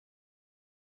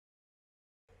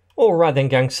Alright then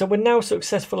gang, so we're now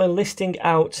successfully listing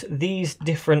out these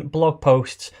different blog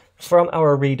posts from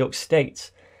our Redux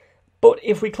states. But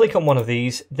if we click on one of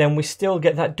these, then we still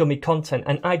get that dummy content,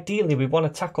 and ideally we want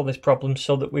to tackle this problem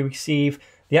so that we receive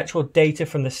the actual data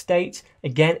from the state,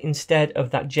 again, instead of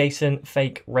that JSON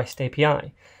fake REST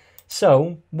API.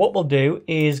 So what we'll do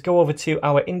is go over to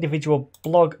our individual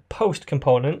blog post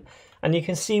component, and you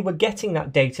can see we're getting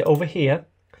that data over here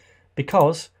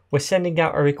because we're sending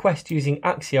out a request using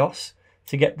Axios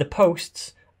to get the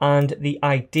posts and the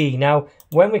ID. Now,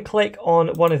 when we click on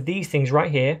one of these things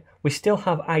right here, we still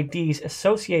have IDs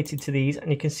associated to these, and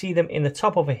you can see them in the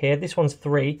top over here. This one's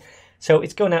 3. So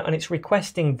it's going out and it's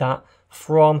requesting that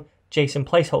from JSON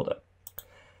placeholder.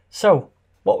 So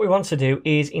what we want to do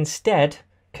is instead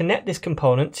connect this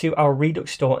component to our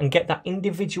Redux store and get that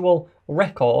individual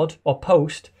record or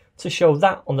post to show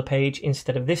that on the page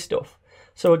instead of this stuff.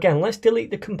 So again, let's delete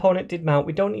the component did mount.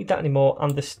 We don't need that anymore,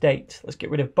 and the state. Let's get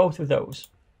rid of both of those.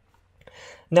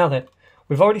 Now then,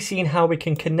 we've already seen how we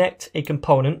can connect a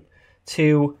component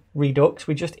to Redux.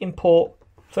 We just import,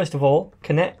 first of all,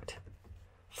 connect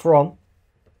from,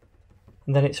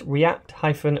 and then it's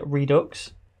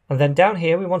react-redux. And then down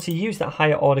here, we want to use that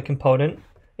higher order component.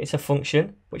 It's a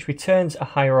function which returns a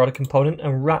higher order component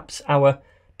and wraps our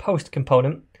post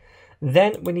component.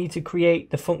 Then we need to create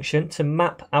the function to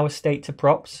map our state to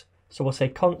props. So we'll say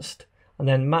const and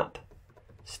then map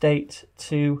state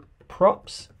to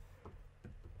props.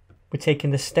 We're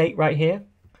taking the state right here.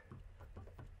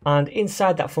 And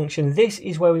inside that function, this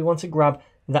is where we want to grab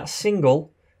that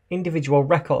single individual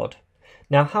record.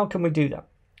 Now, how can we do that?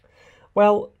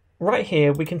 Well, right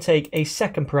here, we can take a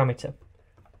second parameter.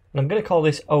 And I'm going to call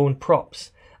this own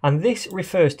props. And this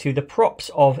refers to the props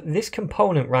of this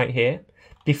component right here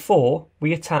before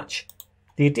we attach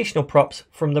the additional props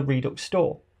from the Redux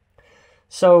store.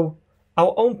 So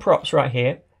our own props right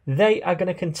here, they are going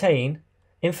to contain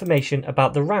information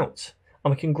about the route,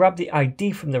 and we can grab the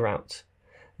ID from the route.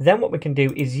 Then what we can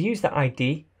do is use that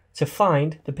ID to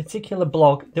find the particular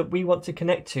blog that we want to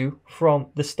connect to from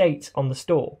the state on the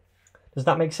store. Does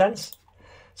that make sense?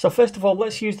 So first of all,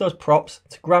 let's use those props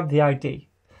to grab the ID.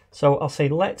 So I'll say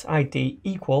let ID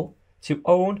equal to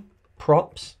own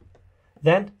props,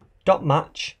 then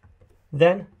 .match,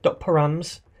 then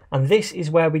 .params, and this is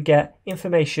where we get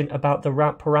information about the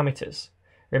route parameters.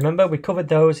 Remember, we covered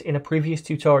those in a previous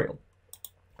tutorial.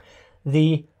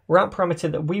 The route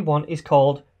parameter that we want is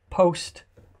called post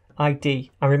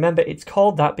ID. And remember, it's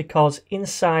called that because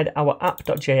inside our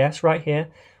app.js right here,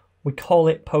 we call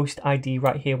it post ID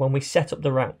right here when we set up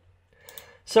the route.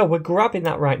 So we're grabbing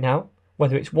that right now,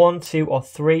 whether it's 1, 2, or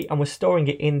 3, and we're storing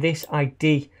it in this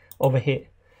ID over here.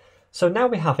 So now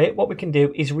we have it, what we can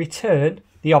do is return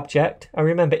the object. And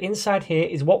remember, inside here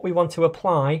is what we want to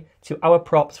apply to our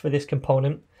props for this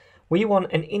component. We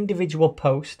want an individual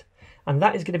post, and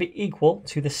that is going to be equal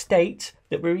to the state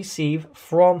that we receive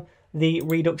from the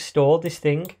Redux store, this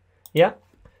thing, yeah?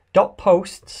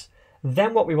 .posts.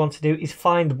 Then what we want to do is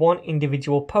find one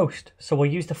individual post. So we'll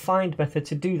use the find method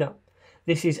to do that.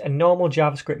 This is a normal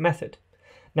JavaScript method.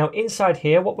 Now inside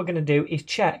here, what we're going to do is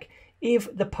check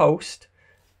if the post,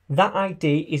 that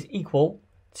ID is equal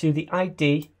to the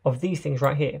ID of these things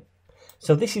right here.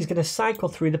 So this is going to cycle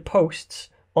through the posts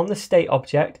on the state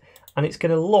object, and it's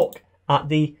going to look at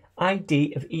the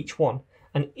ID of each one.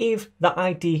 And if that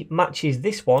ID matches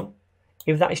this one,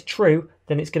 if that is true,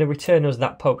 then it's going to return us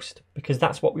that post, because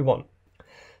that's what we want.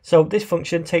 So this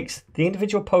function takes the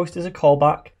individual post as a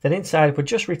callback. Then inside, we're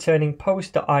just returning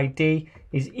post.id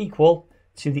is equal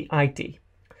to the ID.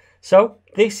 So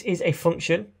this is a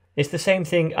function. It's the same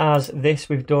thing as this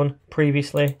we've done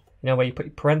previously, you know, where you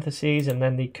put parentheses and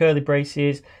then the curly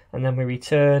braces, and then we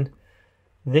return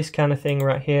this kind of thing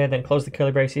right here, then close the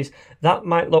curly braces. That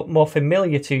might look more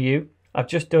familiar to you. I've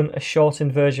just done a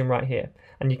shortened version right here.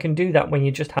 And you can do that when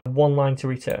you just have one line to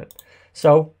return.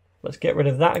 So let's get rid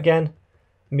of that again,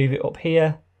 move it up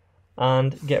here,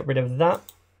 and get rid of that.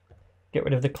 Get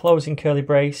rid of the closing curly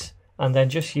brace, and then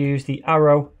just use the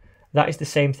arrow. That is the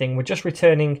same thing. We're just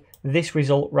returning this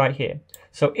result right here.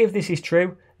 So if this is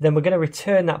true, then we're going to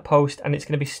return that post, and it's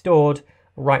going to be stored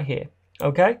right here.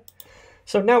 Okay?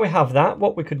 So now we have that.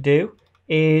 What we could do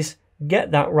is get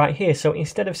that right here. So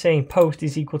instead of saying post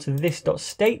is equal to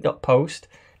this.state.post,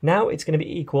 now it's going to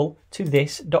be equal to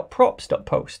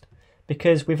this.props.post,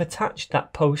 because we've attached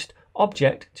that post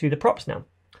object to the props now.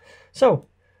 So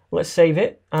let's save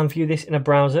it and view this in a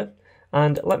browser.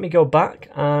 And let me go back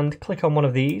and click on one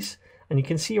of these, and you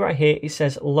can see right here it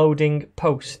says loading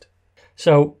post.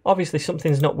 So obviously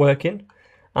something's not working,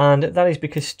 and that is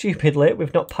because stupidly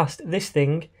we've not passed this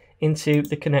thing into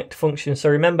the connect function. So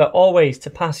remember always to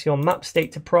pass your map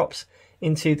state to props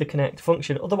into the connect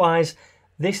function. Otherwise,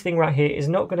 this thing right here is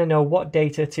not going to know what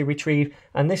data to retrieve,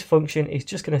 and this function is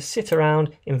just going to sit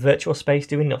around in virtual space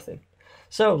doing nothing.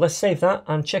 So let's save that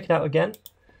and check it out again.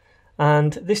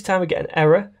 And this time we get an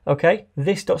error, okay?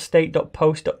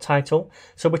 This.state.post.title.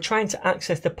 So we're trying to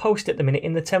access the post at the minute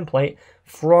in the template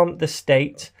from the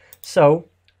state. So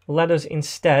let us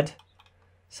instead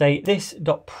say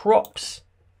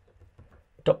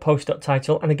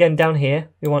this.props.post.title. And again down here,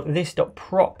 we want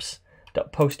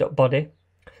this.props.post.body.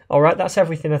 All right, that's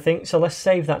everything I think. So let's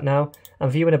save that now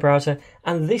and view in a browser.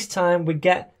 And this time we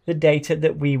get the data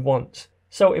that we want.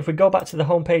 So if we go back to the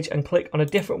home page and click on a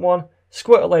different one,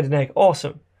 Squirtle laid an egg,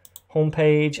 awesome. Home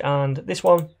page and this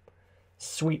one,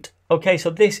 sweet. Okay, so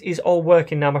this is all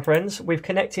working now, my friends. We've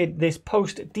connected this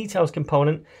post details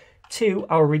component to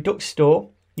our Redux store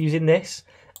using this,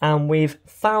 and we've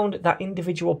found that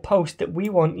individual post that we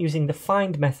want using the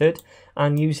find method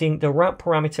and using the route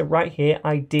parameter right here,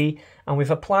 ID, and we've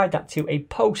applied that to a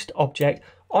post object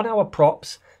on our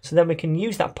props, so then we can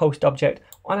use that post object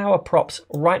on our props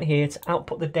right here to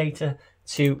output the data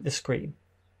to the screen.